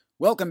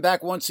Welcome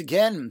back once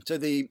again to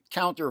the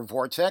Counter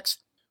Vortex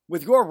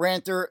with your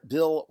ranter,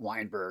 Bill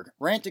Weinberg,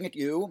 ranting at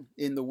you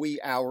in the wee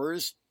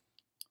hours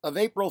of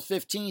April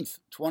 15th,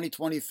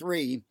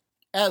 2023,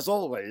 as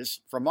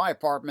always, from my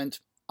apartment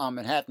on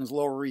Manhattan's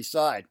Lower East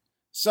Side.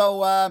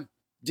 So,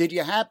 did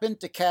you happen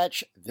to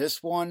catch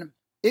this one?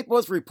 It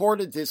was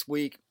reported this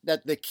week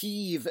that the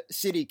Kyiv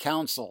City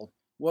Council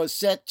was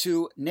set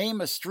to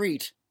name a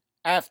street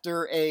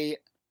after a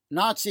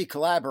Nazi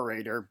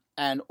collaborator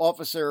and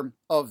officer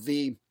of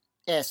the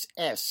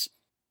SS.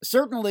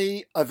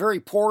 Certainly a very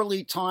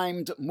poorly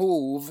timed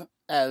move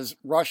as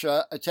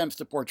Russia attempts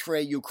to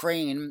portray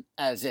Ukraine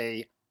as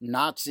a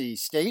Nazi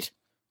state,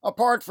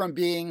 apart from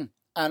being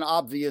an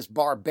obvious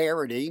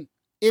barbarity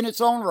in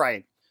its own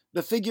right.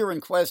 The figure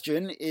in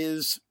question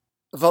is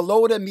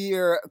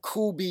Volodymyr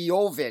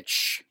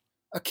Kubyovich,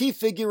 a key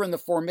figure in the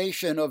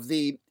formation of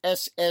the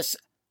SS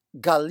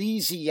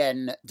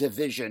Galician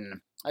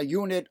Division, a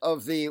unit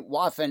of the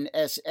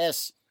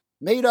Waffen-SS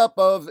made up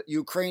of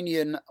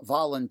Ukrainian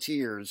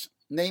volunteers,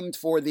 named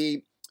for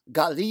the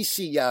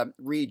Galicia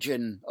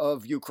region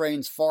of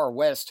Ukraine's far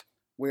west,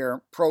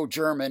 where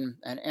pro-German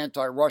and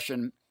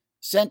anti-Russian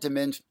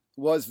sentiment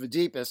was the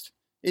deepest.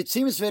 It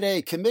seems that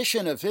a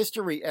commission of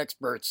history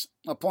experts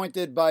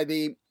appointed by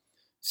the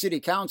city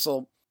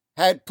council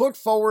had put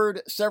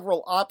forward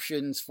several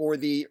options for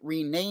the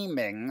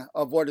renaming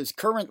of what is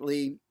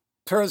currently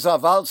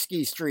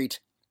Przewalski Street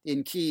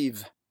in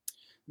Kyiv.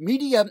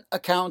 Media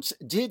accounts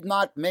did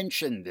not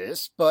mention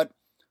this, but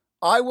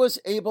I was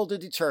able to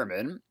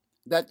determine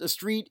that the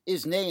street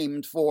is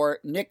named for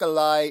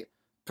Nikolai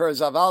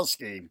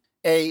Przewalski,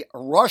 a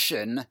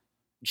Russian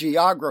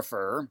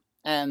geographer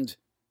and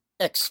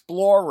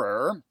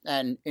explorer,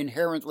 an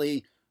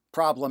inherently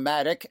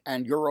problematic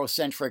and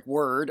Eurocentric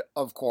word,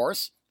 of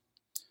course,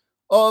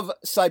 of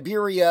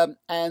Siberia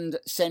and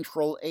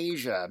Central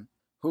Asia,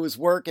 whose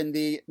work in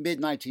the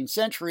mid-19th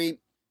century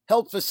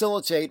helped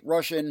facilitate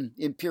Russian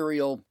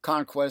imperial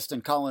conquest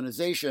and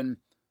colonization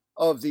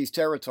of these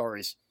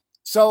territories.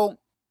 So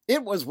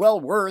it was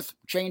well worth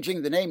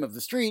changing the name of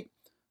the street,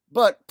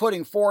 but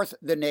putting forth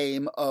the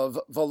name of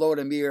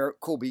Volodymyr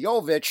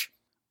Kubyovich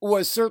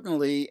was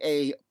certainly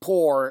a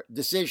poor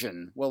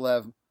decision. We'll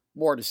have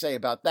more to say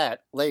about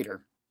that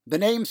later. The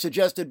names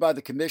suggested by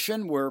the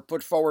commission were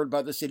put forward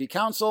by the city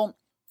council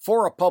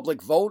for a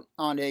public vote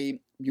on a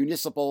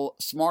municipal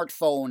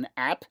smartphone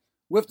app,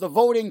 with the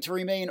voting to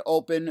remain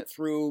open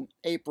through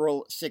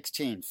April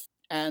 16th.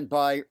 And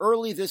by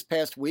early this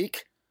past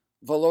week,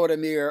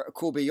 Volodymyr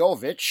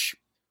Kubyovich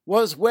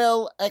was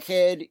well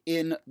ahead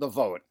in the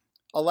vote,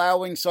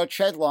 allowing such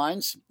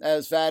headlines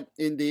as that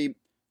in the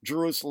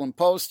Jerusalem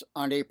Post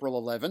on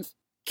April 11th,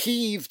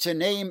 Kyiv to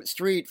name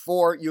street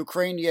for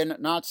Ukrainian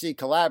Nazi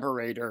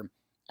collaborator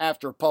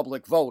after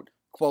public vote,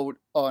 quote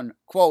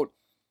unquote,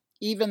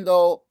 even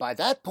though by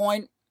that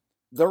point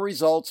the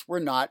results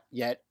were not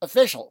yet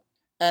official.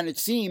 And it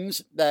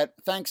seems that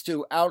thanks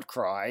to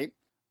outcry,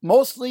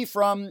 mostly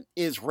from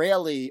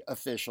Israeli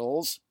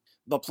officials,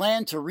 the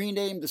plan to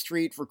rename the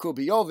street for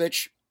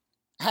Kubyovich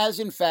has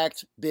in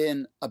fact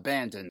been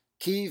abandoned.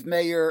 Kyiv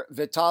Mayor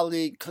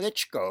Vitaly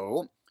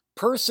Klitschko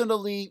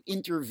personally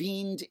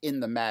intervened in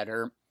the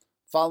matter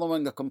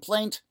following a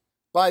complaint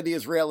by the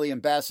Israeli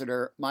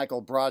ambassador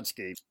Michael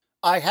Brodsky.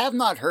 I have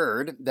not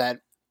heard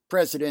that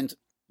President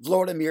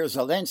Volodymyr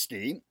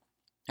Zelensky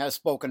has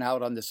spoken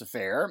out on this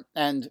affair,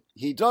 and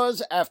he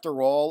does,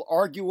 after all,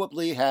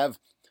 arguably have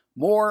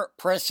more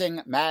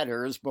pressing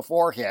matters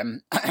before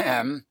him.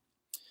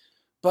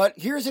 But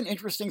here's an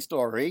interesting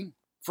story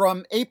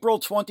from April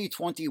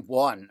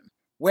 2021,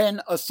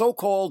 when a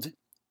so-called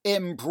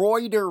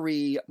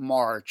embroidery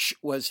march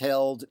was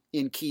held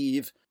in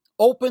Kyiv,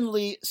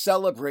 openly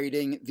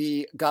celebrating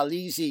the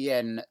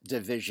Galician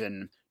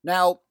Division.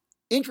 Now,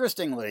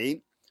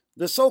 interestingly,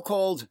 the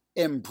so-called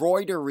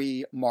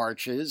embroidery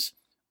marches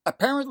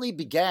apparently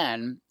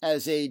began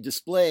as a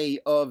display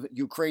of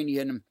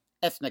Ukrainian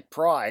ethnic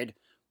pride,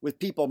 with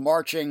people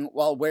marching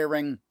while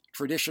wearing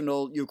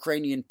traditional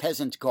Ukrainian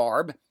peasant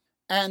garb,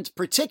 and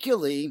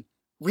particularly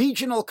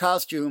regional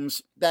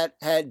costumes that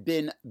had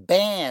been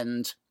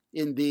banned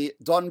in the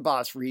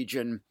Donbas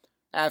region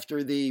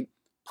after the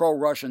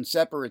pro-Russian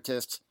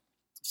separatists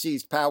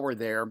seized power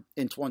there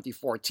in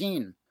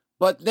 2014.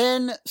 But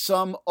then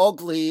some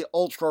ugly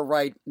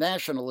ultra-right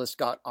nationalists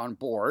got on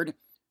board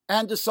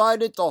and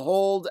decided to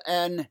hold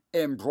an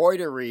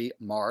embroidery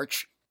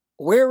march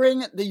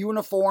wearing the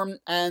uniform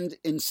and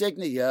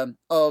insignia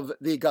of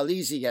the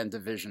Galician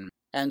Division.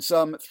 And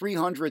some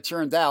 300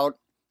 turned out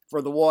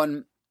for the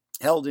one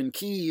held in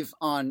Kyiv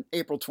on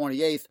April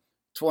 28th,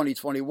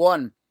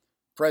 2021.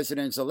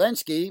 President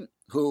Zelensky,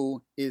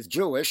 who is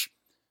Jewish,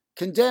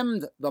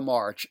 condemned the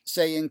march,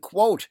 saying,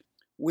 quote,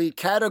 "We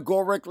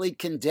categorically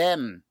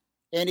condemn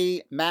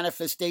any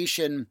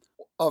manifestation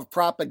of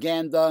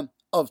propaganda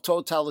of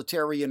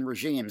totalitarian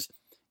regimes,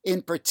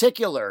 in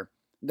particular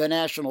the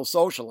National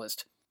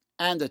Socialist,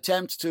 and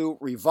attempts to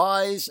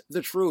revise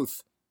the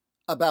truth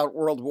about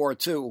World War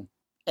II,"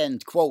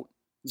 end quote.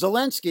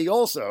 Zelensky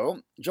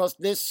also, just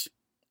this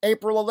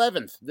April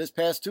 11th, this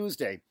past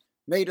Tuesday,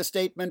 made a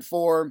statement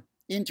for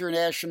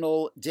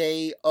International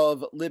Day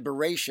of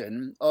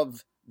Liberation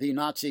of the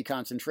Nazi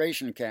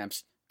concentration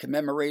camps,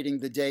 commemorating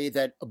the day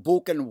that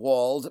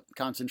Buchenwald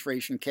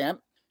concentration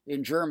camp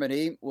in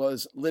Germany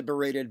was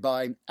liberated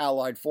by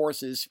Allied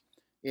forces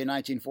in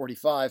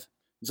 1945.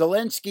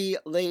 Zelensky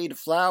laid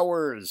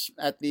flowers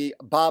at the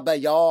Baba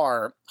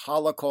Yar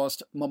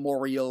Holocaust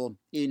Memorial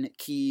in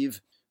Kyiv,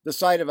 the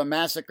site of a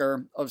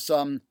massacre of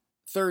some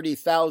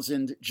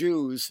 30,000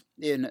 Jews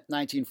in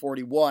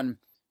 1941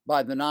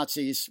 by the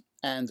Nazis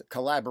and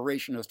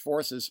collaborationist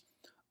forces,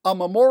 a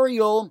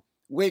memorial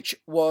which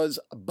was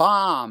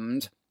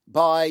bombed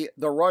by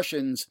the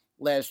Russians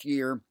last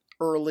year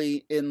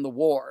early in the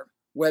war.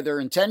 Whether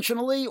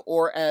intentionally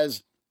or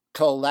as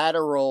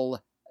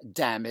collateral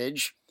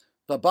damage,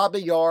 the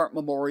Baba Yar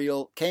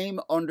Memorial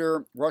came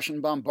under Russian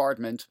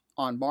bombardment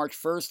on March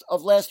 1st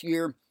of last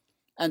year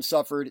and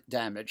suffered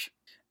damage.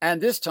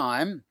 And this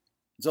time,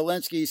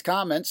 Zelensky's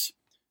comments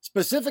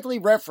specifically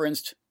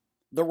referenced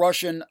the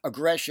Russian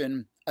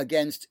aggression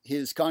against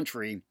his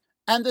country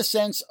and the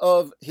sense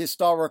of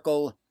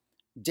historical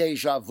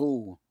déjà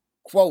vu.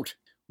 Quote,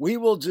 "We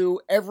will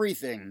do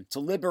everything to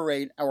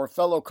liberate our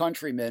fellow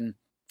countrymen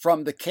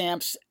from the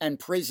camps and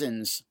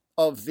prisons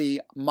of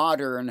the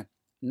modern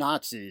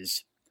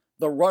Nazis,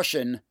 the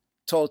Russian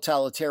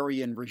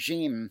totalitarian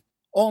regime.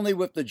 Only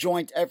with the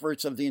joint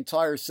efforts of the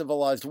entire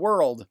civilized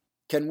world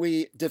can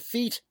we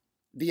defeat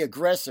the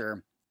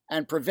aggressor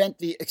and prevent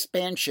the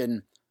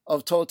expansion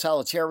of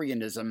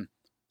totalitarianism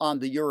on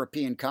the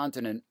European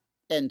continent."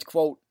 End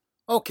quote.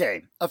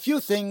 Okay, a few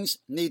things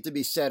need to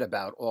be said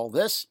about all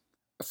this.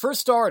 For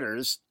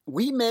starters,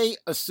 we may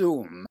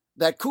assume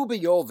that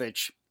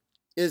Kubayovich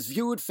is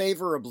viewed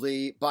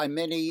favorably by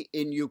many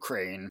in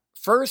Ukraine,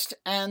 first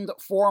and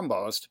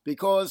foremost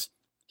because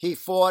he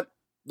fought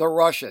the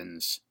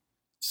Russians,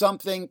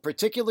 something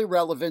particularly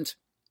relevant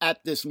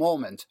at this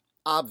moment,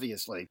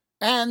 obviously,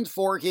 and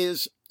for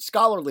his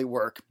scholarly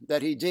work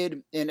that he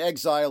did in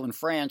exile in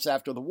France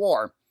after the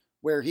war,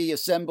 where he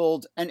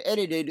assembled and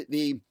edited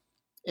the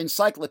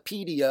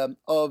Encyclopedia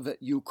of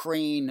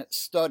Ukraine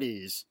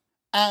Studies,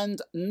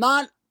 and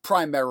not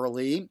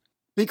primarily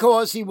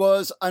because he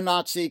was a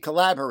Nazi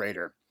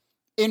collaborator.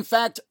 In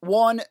fact,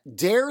 one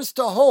dares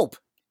to hope,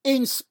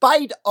 in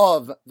spite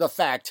of the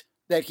fact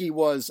that he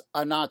was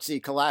a Nazi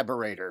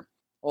collaborator,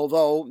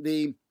 although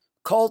the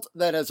cult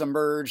that has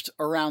emerged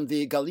around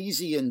the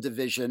Galician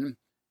division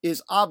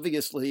is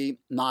obviously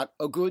not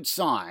a good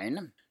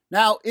sign.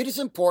 Now, it is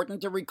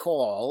important to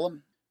recall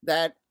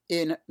that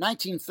in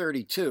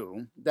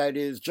 1932, that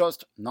is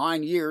just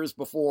 9 years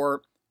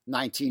before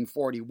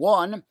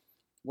 1941,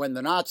 when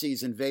the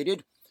Nazis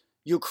invaded,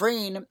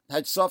 Ukraine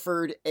had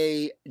suffered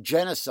a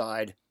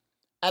genocide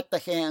at the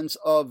hands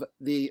of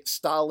the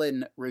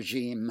Stalin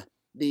regime,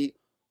 the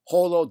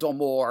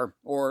Holodomor,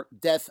 or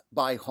death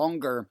by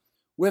hunger,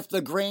 with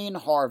the grain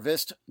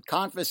harvest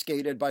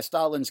confiscated by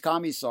Stalin's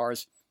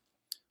commissars,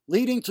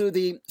 leading to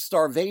the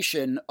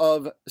starvation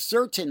of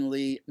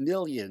certainly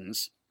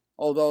millions,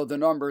 although the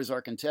numbers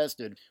are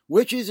contested,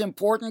 which is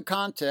important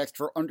context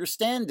for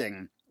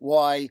understanding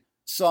why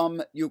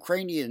some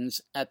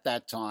Ukrainians at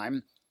that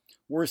time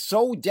were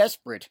so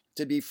desperate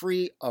to be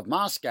free of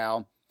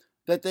Moscow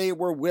that they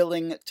were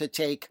willing to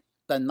take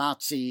the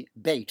Nazi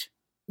bait.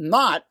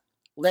 Not,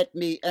 let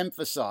me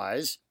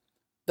emphasize,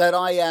 that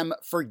I am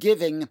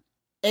forgiving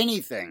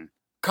anything.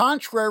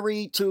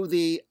 Contrary to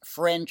the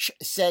French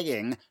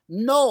saying,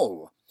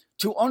 no,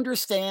 to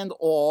understand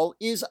all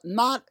is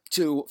not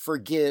to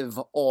forgive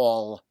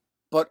all.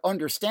 But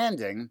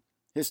understanding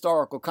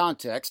historical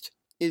context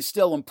is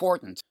still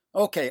important.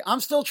 Okay, I'm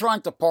still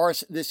trying to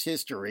parse this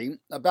history,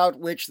 about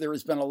which there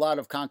has been a lot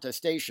of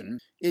contestation.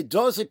 It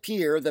does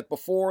appear that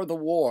before the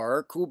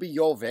war,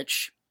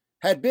 Kubayovich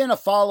had been a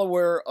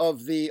follower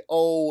of the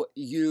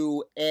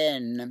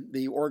OUN,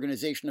 the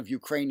Organization of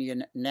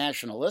Ukrainian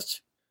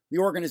Nationalists, the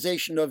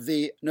organization of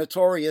the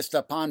notorious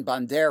Stepan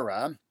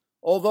Bandera,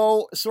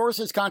 although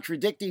sources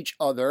contradict each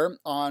other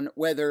on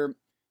whether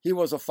he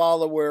was a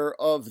follower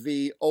of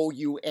the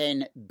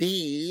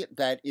OUNB,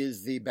 that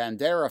is the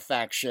Bandera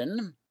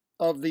faction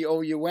of the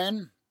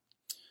OUN,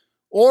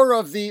 or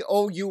of the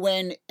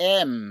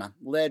OUNM,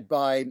 led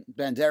by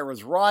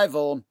Bandera's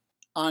rival,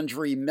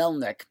 Andriy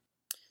Melnik.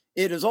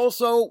 It is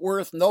also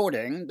worth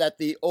noting that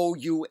the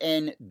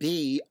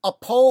OUNB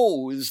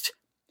opposed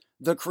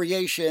the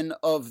creation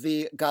of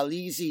the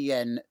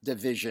Galician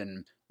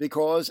division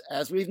because,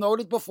 as we've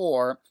noted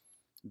before,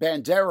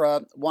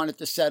 Bandera wanted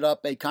to set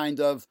up a kind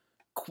of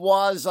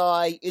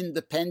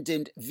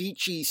quasi-independent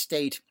Vichy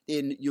state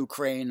in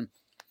Ukraine,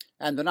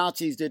 and the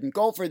Nazis didn't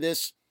go for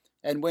this,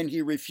 and when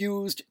he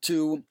refused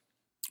to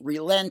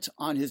relent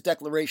on his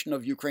declaration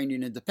of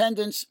Ukrainian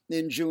independence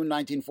in June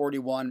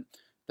 1941,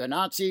 the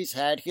Nazis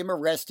had him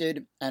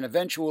arrested and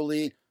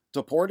eventually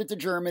deported to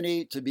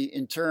Germany to be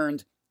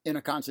interned in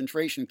a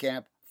concentration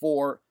camp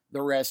for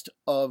the rest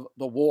of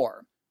the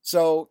war.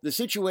 So the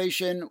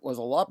situation was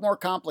a lot more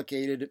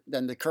complicated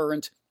than the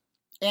current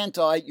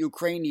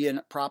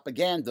anti-Ukrainian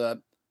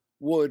propaganda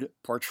would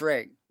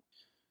portray.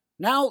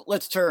 Now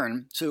let's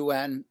turn to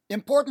an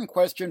important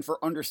question for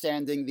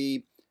understanding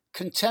the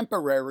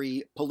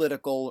contemporary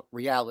political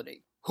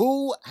reality.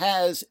 Who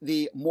has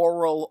the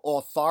moral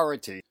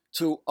authority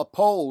to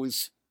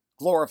oppose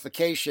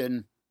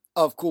glorification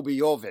of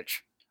Kubijovich?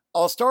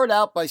 I'll start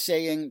out by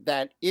saying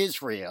that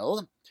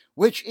Israel,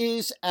 which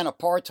is an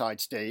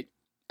apartheid state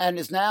and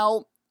is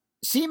now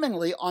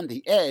seemingly on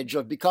the edge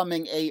of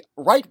becoming a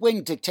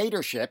right-wing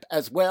dictatorship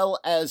as well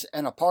as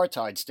an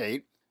apartheid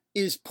state,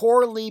 is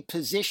poorly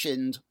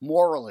positioned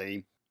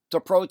morally to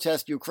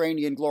protest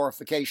Ukrainian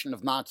glorification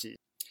of Nazis.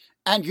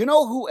 And you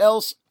know who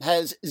else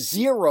has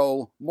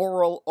zero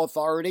moral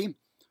authority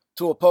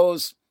to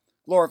oppose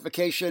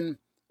glorification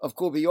of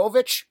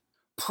Kubijovich?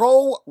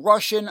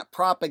 Pro-Russian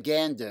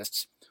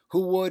propagandists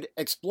who would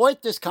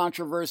exploit this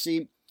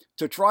controversy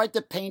to try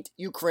to paint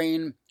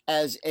Ukraine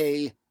as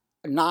a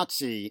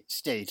Nazi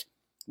state,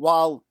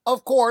 while,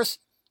 of course,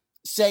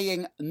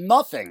 saying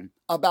nothing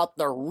about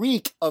the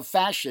reek of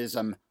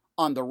fascism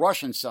on the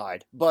Russian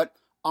side, but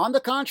on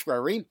the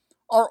contrary,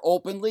 are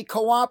openly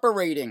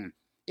cooperating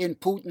in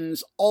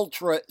Putin's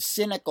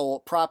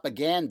ultra-cynical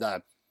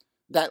propaganda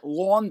that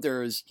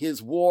launders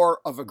his war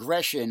of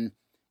aggression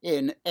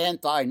in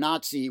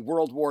anti-Nazi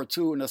World War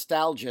II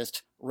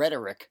nostalgist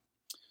rhetoric.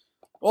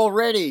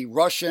 Already,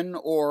 Russian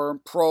or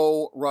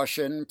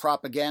pro-Russian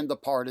propaganda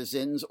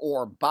partisans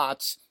or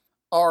bots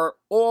are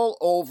all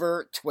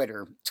over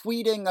Twitter,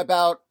 tweeting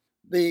about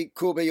the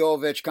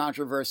Kubijovich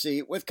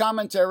controversy with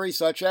commentary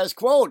such as,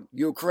 quote,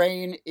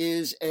 Ukraine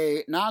is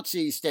a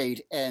Nazi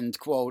state, end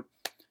quote.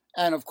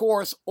 And of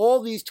course,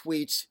 all these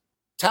tweets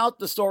tout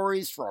the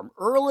stories from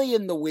early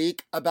in the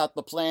week about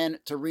the plan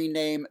to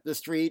rename the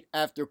street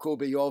after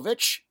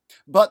Kubijovich,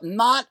 but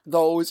not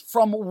those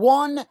from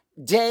 1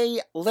 day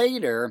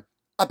later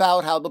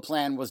about how the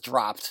plan was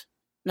dropped.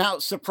 Now,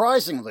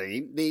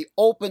 surprisingly, the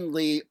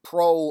openly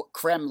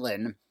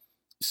pro-Kremlin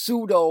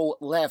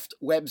pseudo-left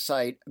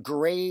website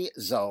Gray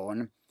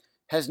Zone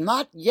has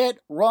not yet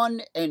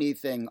run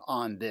anything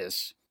on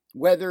this,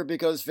 whether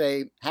because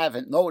they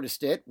haven't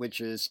noticed it,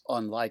 which is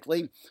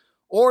unlikely,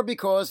 or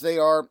because they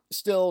are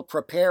still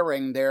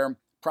preparing their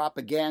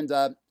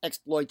propaganda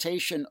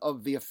exploitation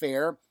of the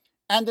affair.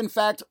 And in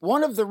fact,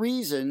 one of the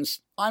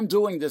reasons I'm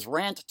doing this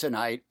rant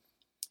tonight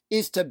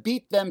is to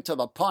beat them to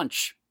the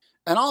punch.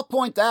 And I'll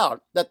point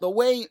out that the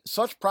way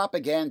such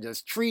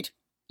propagandists treat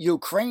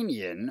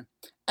Ukrainian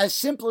as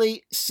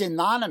simply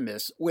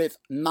synonymous with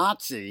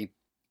Nazi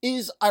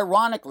is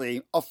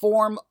ironically a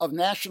form of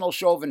national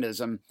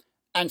chauvinism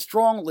and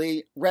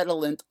strongly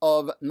redolent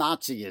of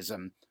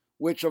Nazism,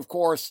 which of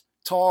course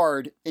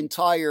tarred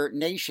entire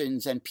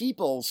nations and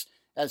peoples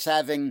as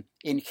having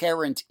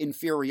inherent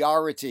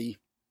inferiority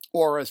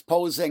or as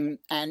posing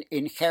an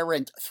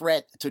inherent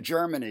threat to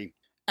Germany.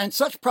 And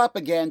such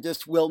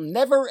propagandists will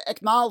never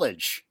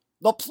acknowledge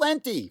the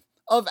plenty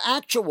of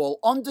actual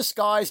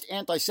undisguised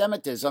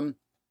anti-Semitism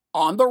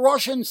on the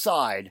Russian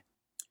side.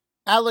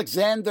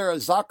 Alexander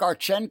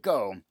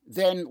Zakharchenko,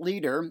 then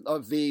leader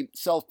of the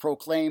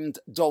self-proclaimed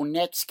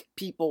Donetsk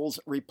People's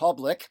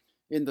Republic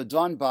in the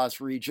Donbas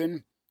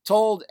region,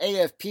 told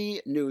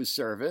AFP News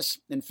Service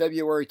in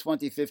February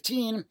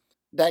 2015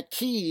 that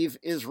Kyiv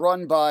is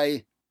run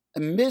by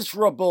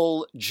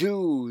miserable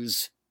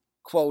Jews,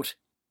 quote,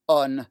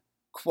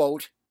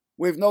 unquote.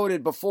 We've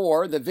noted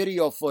before the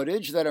video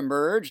footage that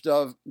emerged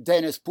of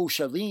Denis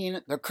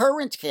Pushilin, the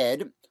current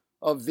head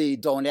of the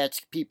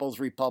Donetsk People's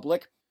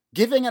Republic,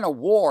 giving an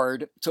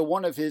award to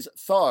one of his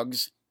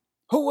thugs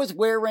who was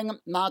wearing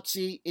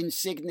Nazi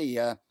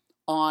insignia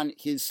on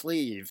his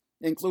sleeve,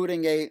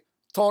 including a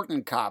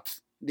Totenkopf,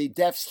 the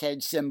death's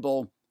head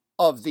symbol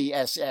of the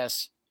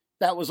SS.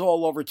 That was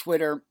all over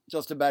Twitter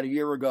just about a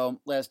year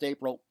ago, last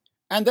April.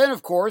 And then,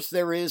 of course,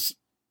 there is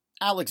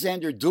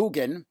Alexander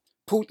Dugin,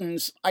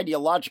 Putin's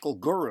ideological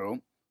guru,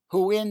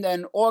 who in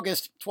an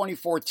August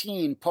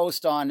 2014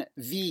 post on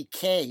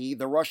VK,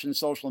 the Russian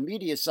social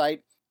media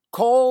site,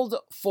 called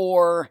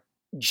for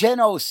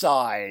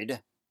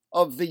genocide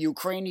of the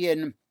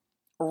Ukrainian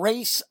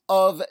race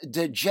of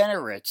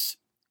degenerates,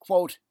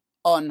 quote,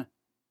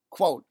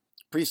 unquote.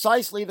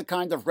 Precisely the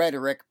kind of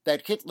rhetoric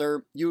that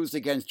Hitler used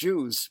against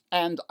Jews,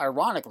 and,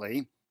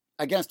 ironically,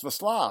 against the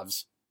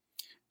Slavs.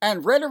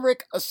 And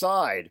rhetoric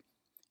aside,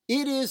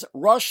 it is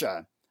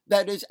Russia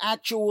that is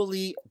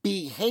actually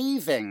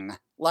behaving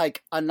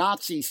like a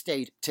Nazi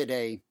state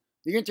today.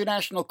 The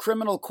International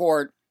Criminal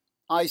Court,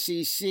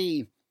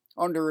 ICC,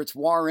 under its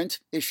warrant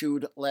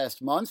issued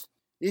last month,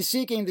 is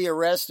seeking the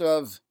arrest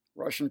of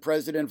Russian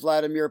President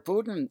Vladimir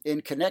Putin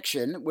in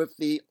connection with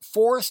the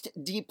forced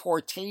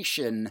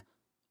deportation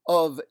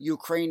of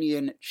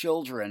Ukrainian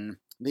children.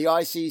 The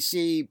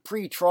ICC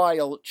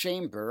pre-trial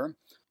chamber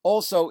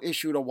also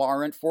issued a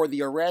warrant for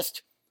the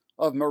arrest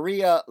of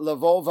Maria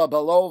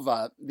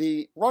Lvova-Belova,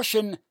 the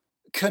Russian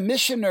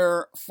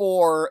Commissioner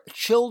for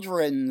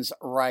Children's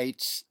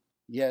Rights.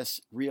 Yes,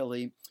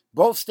 really.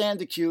 Both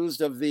stand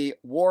accused of the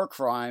war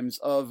crimes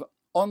of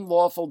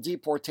unlawful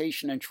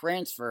deportation and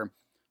transfer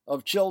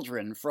of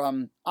children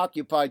from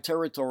occupied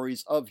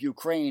territories of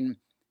Ukraine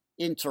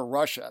into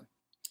Russia.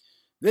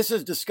 This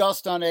is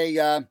discussed on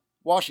a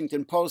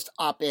Washington Post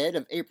op-ed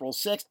of April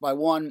 6th by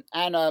one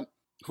Anna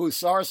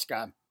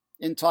Husarska,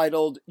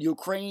 entitled,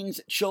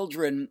 "Ukraine's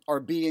Children Are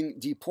Being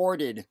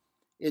Deported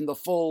in the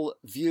Full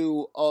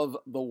View of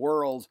the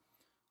World."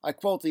 I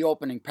quote the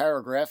opening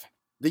paragraph.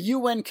 "The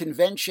UN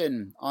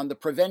Convention on the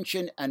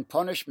Prevention and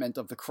Punishment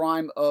of the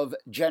Crime of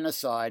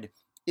Genocide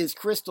is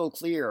crystal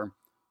clear.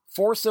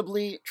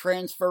 Forcibly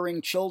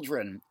transferring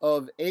children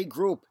of a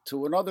group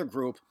to another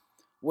group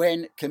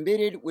when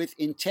committed with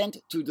intent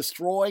to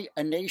destroy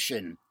a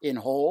nation in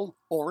whole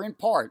or in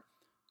part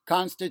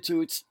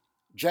constitutes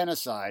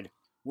genocide.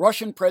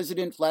 Russian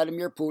President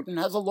Vladimir Putin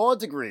has a law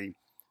degree,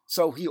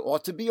 so he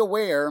ought to be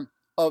aware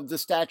of the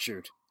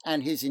statute,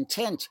 and his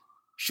intent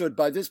should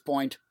by this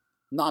point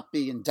not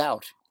be in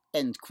doubt."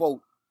 End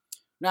quote.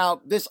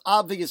 Now, this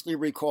obviously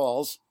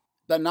recalls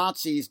the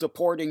Nazis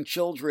deporting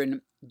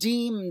children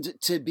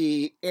deemed to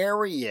be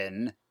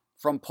Aryan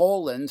from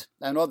Poland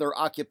and other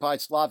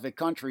occupied Slavic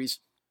countries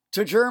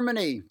to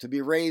Germany to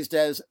be raised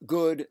as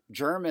good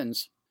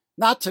Germans.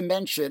 Not to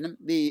mention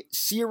the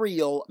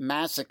serial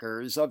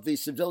massacres of the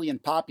civilian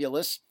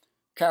populace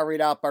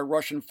carried out by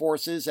Russian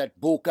forces at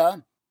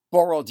Bucha,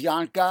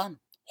 Borodyanka,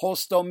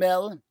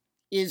 Hostomel,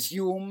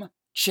 Izium,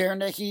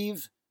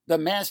 Chernihiv, the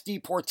mass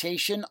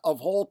deportation of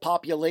whole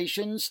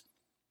populations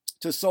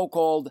to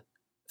so-called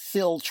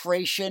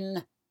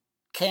filtration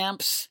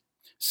camps.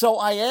 So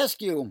I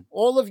ask you,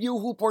 all of you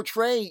who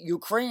portray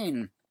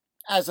Ukraine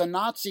as a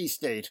Nazi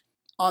state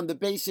on the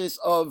basis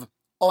of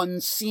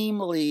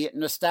unseemly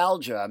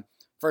nostalgia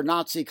for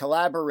Nazi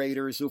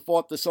collaborators who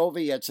fought the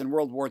Soviets in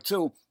World War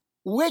II,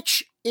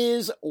 which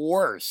is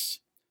worse,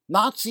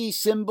 Nazi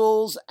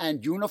symbols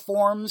and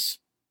uniforms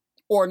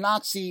or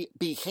Nazi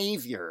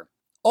behavior?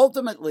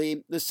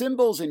 Ultimately, the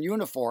symbols and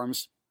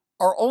uniforms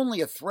are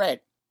only a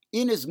threat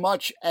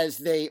inasmuch as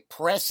they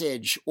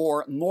presage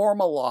or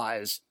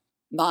normalize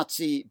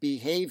Nazi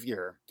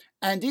behavior.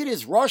 And it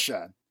is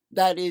Russia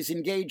that is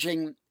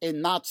engaging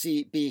in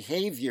Nazi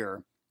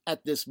behavior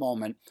at this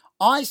moment.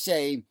 I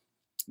say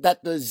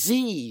that the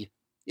Z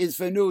is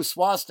the new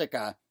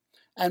swastika,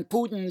 and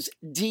Putin's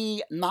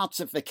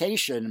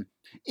denazification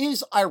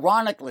is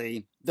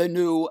ironically the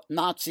new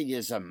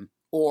Nazism,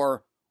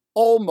 or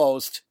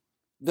almost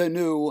the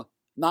new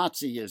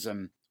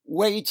Nazism.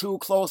 Way too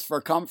close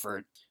for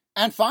comfort.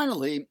 And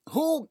finally,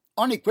 who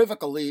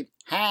unequivocally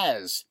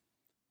has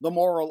the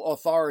moral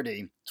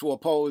authority to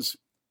oppose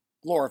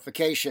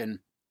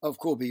glorification of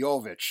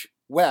Kubiovich?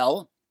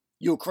 Well,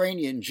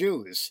 Ukrainian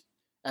Jews.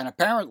 And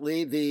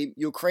apparently the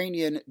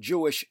Ukrainian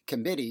Jewish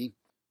Committee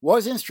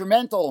was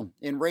instrumental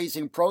in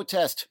raising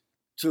protest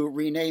to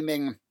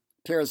renaming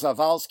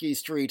Przewalski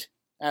Street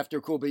after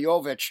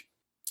Kubiovich,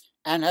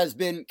 and has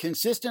been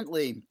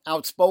consistently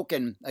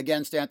outspoken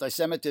against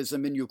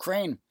anti-Semitism in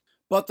Ukraine.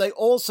 But they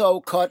also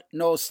cut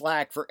no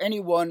slack for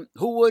anyone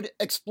who would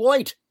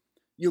exploit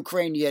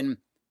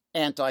Ukrainian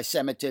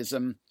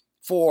anti-Semitism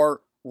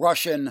for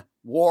Russian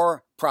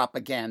war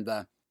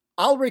propaganda.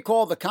 I'll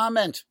recall the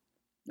comment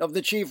of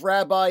the chief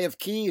rabbi of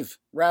Kyiv,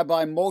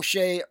 Rabbi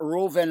Moshe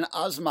Reuven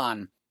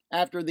Azman,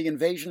 after the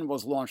invasion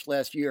was launched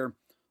last year.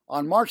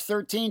 On March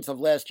 13th of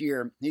last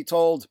year, he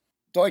told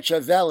Deutsche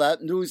Welle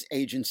news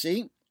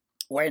agency,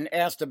 when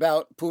asked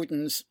about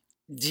Putin's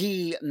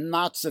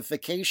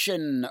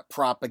denazification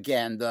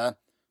propaganda,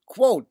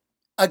 quote,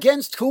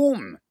 "Against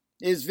whom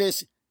is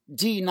this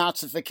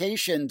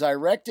denazification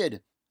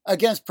directed?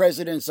 Against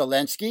President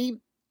Zelensky,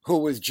 who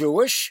was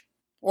Jewish,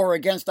 or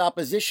against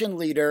opposition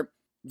leader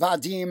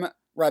Vadim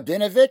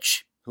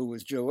Rabinovich, who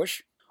was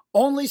Jewish?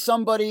 Only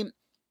somebody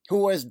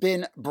who has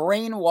been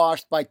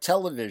brainwashed by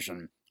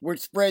television,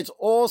 which spreads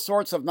all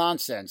sorts of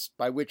nonsense,"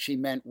 by which he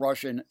meant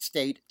Russian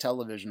state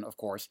television, of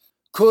course,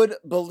 "could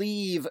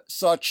believe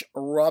such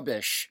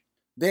rubbish.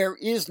 There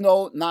is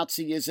no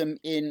Nazism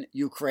in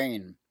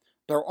Ukraine.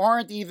 There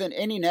aren't even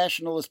any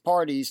nationalist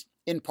parties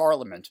in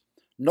parliament.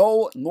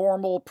 No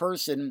normal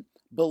person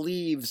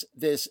believes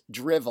this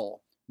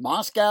drivel.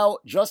 Moscow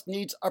just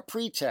needs a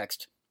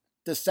pretext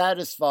to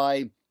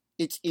satisfy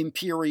its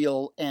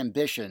imperial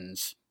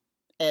ambitions."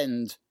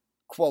 End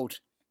quote.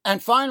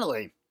 And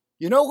finally,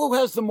 you know who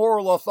has the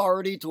moral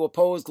authority to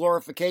oppose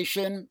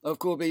glorification of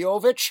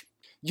Kubiovich?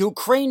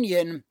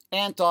 Ukrainian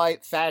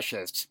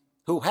anti-fascists,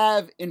 who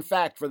have, in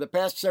fact, for the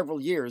past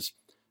several years,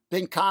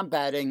 been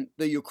combating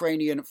the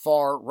Ukrainian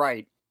far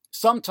right,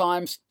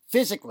 sometimes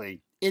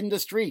physically in the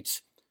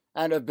streets,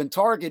 and have been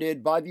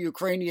targeted by the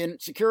Ukrainian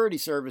security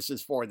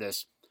services for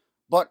this,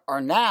 but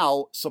are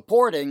now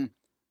supporting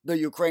the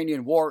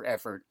Ukrainian war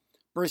effort,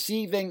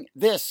 perceiving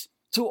this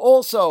to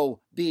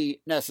also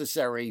be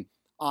necessary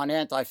on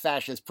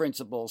anti-fascist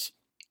principles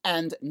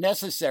and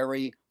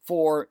necessary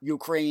for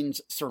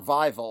Ukraine's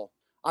survival.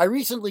 I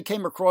recently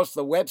came across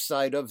the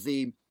website of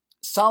the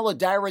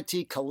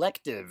Solidarity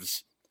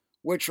Collectives,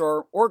 which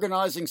are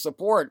organizing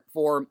support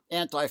for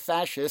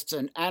anti-fascists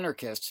and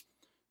anarchists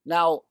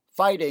now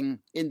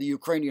fighting in the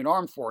Ukrainian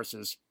armed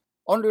forces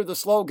under the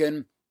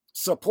slogan,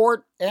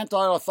 "Support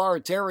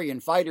anti-authoritarian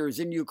fighters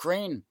in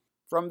Ukraine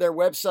from their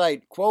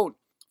website, quote,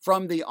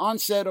 "From the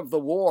onset of the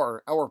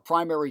war, our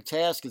primary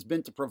task has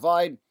been to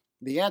provide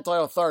the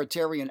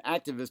anti-authoritarian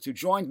activists who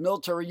joined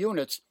military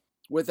units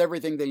with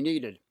everything they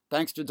needed.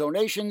 Thanks to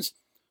donations,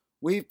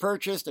 we've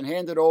purchased and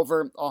handed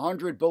over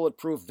 100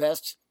 bulletproof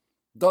vests,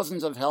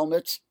 dozens of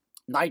helmets,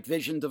 night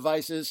vision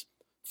devices,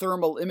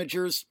 thermal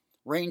imagers,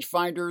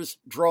 rangefinders,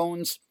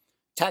 drones,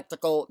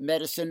 tactical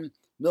medicine,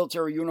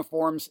 military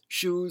uniforms,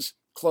 shoes,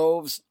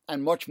 clothes,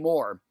 and much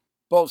more,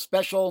 both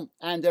special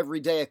and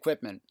everyday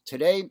equipment.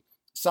 Today,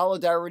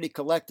 Solidarity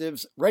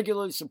Collectives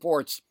regularly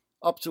supports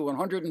up to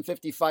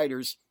 150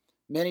 fighters,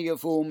 many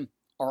of whom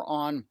are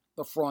on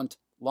the front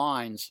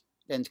lines,"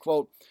 end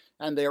quote.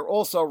 And they are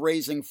also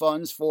raising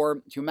funds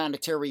for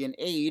humanitarian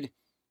aid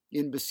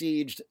in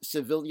besieged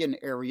civilian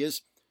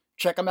areas.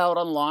 Check them out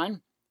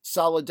online,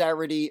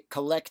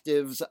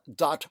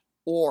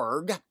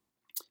 solidaritycollectives.org.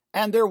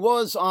 And there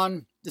was,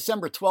 on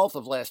December 12th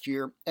of last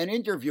year, an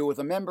interview with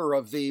a member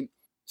of the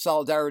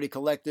Solidarity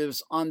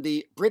Collectives on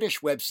the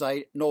British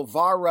website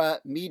Novara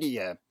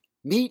Media.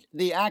 Meet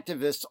the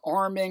activists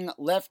arming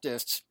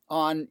leftists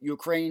on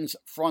Ukraine's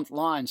front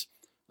lines.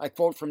 I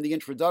quote from the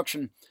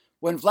introduction,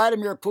 "When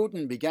Vladimir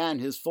Putin began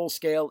his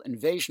full-scale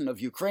invasion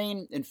of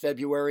Ukraine in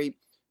February,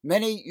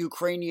 many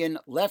Ukrainian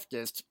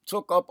leftists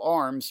took up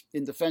arms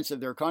in defense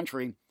of their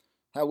country.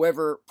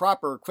 However,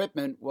 proper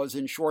equipment was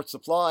in short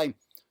supply.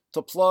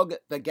 To plug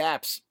the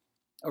gaps,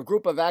 a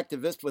group of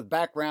activists with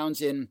backgrounds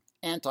in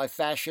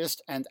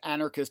anti-fascist and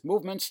anarchist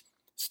movements,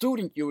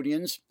 student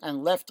unions,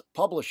 and left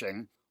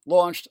publishing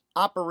launched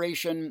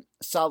Operation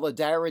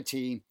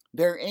Solidarity.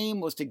 Their aim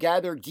was to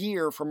gather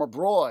gear from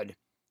abroad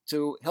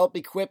to help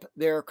equip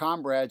their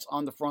comrades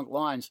on the front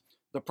lines.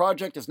 The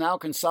project is now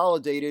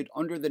consolidated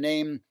under the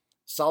name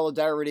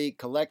Solidarity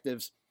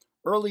Collectives.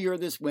 Earlier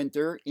this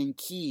winter in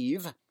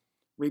Kyiv,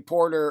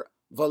 reporter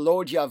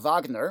Volodya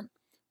Wagner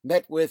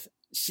met with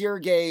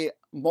Sergei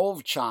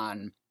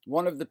Movchan,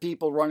 one of the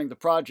people running the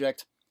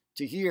project,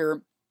 to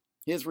hear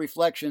his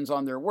reflections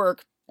on their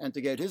work and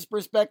to get his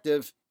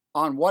perspective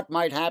on what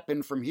might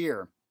happen from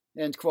here,"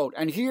 end quote.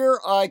 And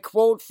here I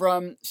quote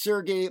from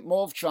Sergei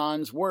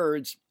Movchan's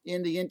words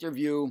in the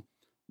interview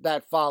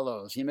that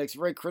follows. He makes a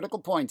very critical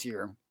point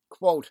here.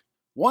 Quote,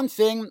 "One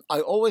thing I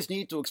always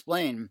need to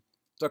explain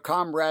to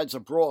comrades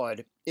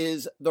abroad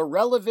is the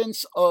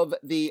relevance of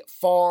the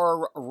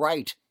far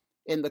right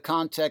in the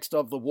context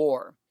of the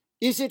war.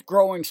 Is it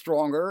growing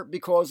stronger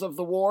because of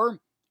the war?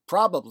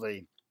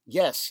 Probably,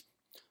 yes.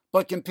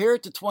 But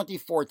compared to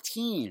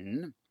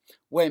 2014,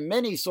 when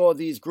many saw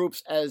these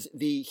groups as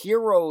the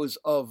heroes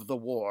of the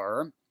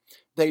war,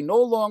 they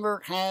no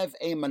longer have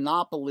a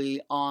monopoly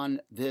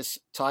on this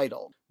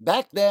title.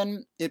 Back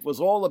then, it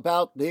was all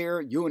about their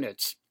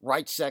units,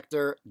 Right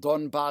Sector,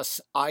 Donbass,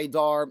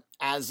 Aidar,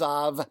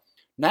 Azov.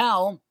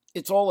 Now,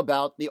 it's all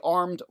about the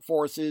armed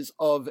forces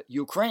of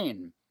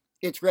Ukraine.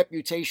 Its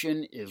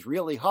reputation is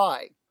really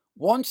high.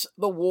 Once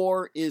the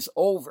war is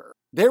over,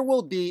 there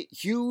will be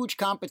huge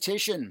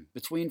competition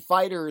between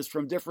fighters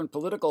from different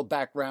political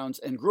backgrounds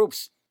and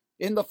groups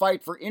in the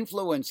fight for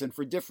influence and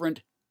for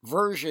different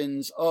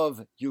versions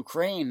of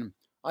Ukraine.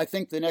 I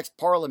think the next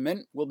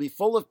parliament will be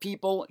full of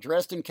people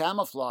dressed in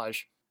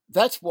camouflage.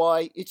 That's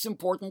why it's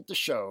important to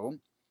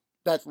show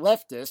that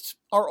leftists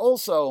are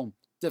also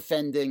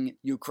defending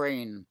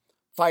Ukraine,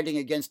 fighting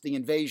against the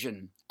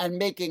invasion, and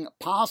making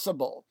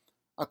possible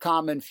a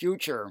common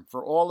future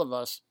for all of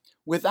us.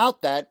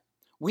 Without that,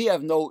 we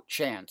have no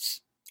chance.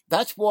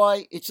 That's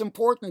why it's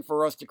important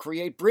for us to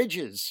create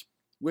bridges,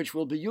 which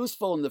will be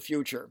useful in the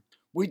future.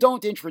 We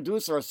don't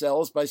introduce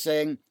ourselves by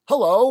saying,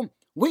 'Hello,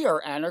 we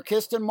are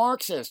anarchists and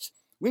Marxists.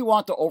 We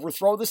want to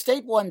overthrow the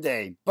state one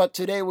day, but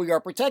today we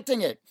are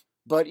protecting it.'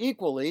 But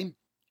equally,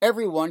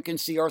 everyone can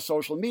see our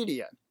social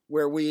media,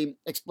 where we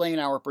explain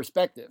our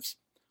perspectives.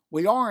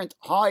 We aren't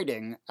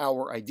hiding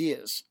our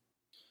ideas.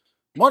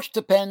 Much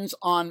depends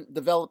on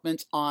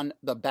developments on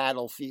the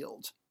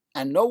battlefield,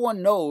 and no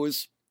one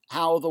knows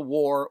how the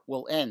war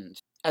will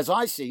end. As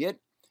I see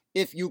it,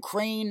 if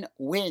Ukraine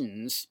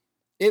wins,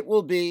 it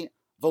will be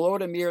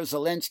Volodymyr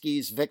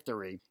Zelensky's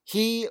victory.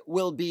 He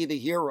will be the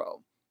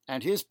hero,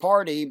 and his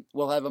party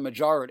will have a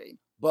majority.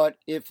 But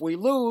if we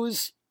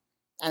lose,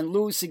 and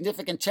lose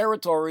significant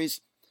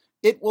territories,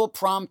 it will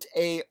prompt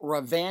a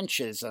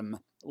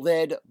revanchism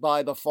led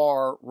by the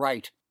far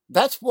right.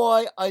 That's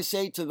why I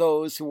say to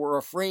those who are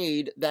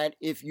afraid that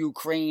if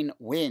Ukraine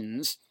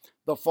wins,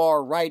 the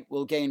far right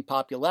will gain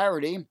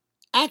popularity,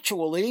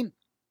 actually,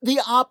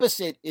 the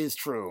opposite is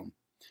true.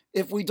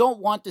 If we don't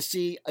want to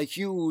see a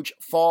huge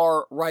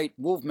far-right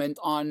movement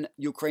on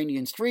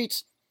Ukrainian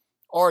streets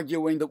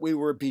arguing that we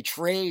were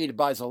betrayed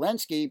by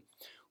Zelensky,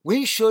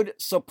 we should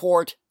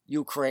support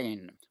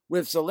Ukraine.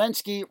 With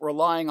Zelensky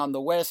relying on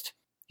the West,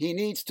 he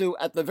needs to,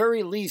 at the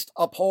very least,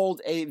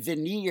 uphold a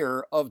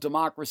veneer of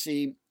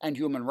democracy and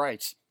human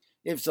rights.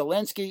 If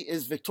Zelensky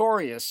is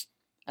victorious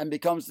and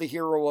becomes the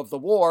hero of the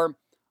war,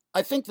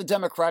 I think the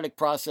democratic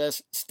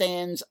process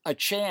stands a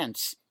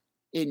chance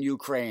in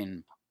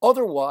Ukraine.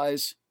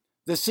 Otherwise,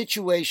 the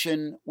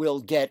situation will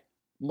get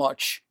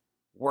much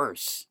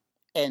worse.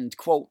 End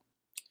quote.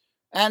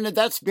 And in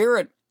that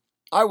spirit,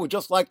 I would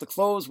just like to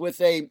close with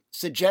a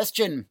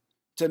suggestion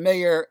to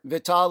Mayor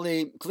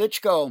Vitaly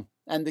Klitschko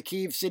and the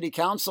Kyiv City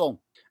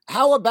Council.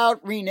 How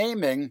about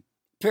renaming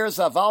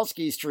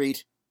Perzavalsky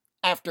Street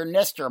after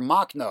Nestor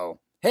Makhno?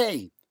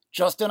 Hey,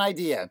 just an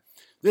idea.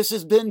 This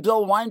has been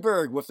Bill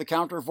Weinberg with the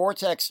Counter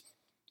Vortex.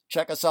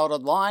 Check us out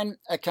online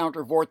at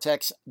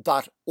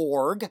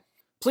countervortex.org.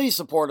 Please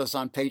support us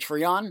on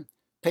Patreon,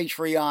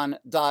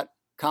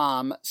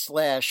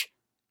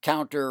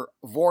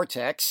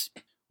 patreon.com/countervortex.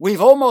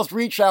 We've almost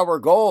reached our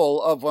goal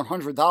of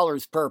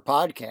 $100 per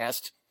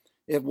podcast.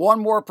 If one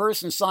more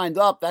person signed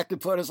up, that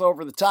could put us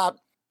over the top.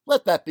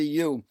 Let that be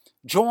you.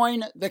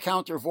 Join the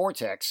Counter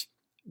Vortex.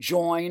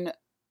 Join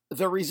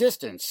the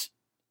resistance.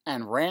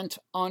 And rant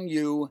on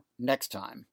you next time.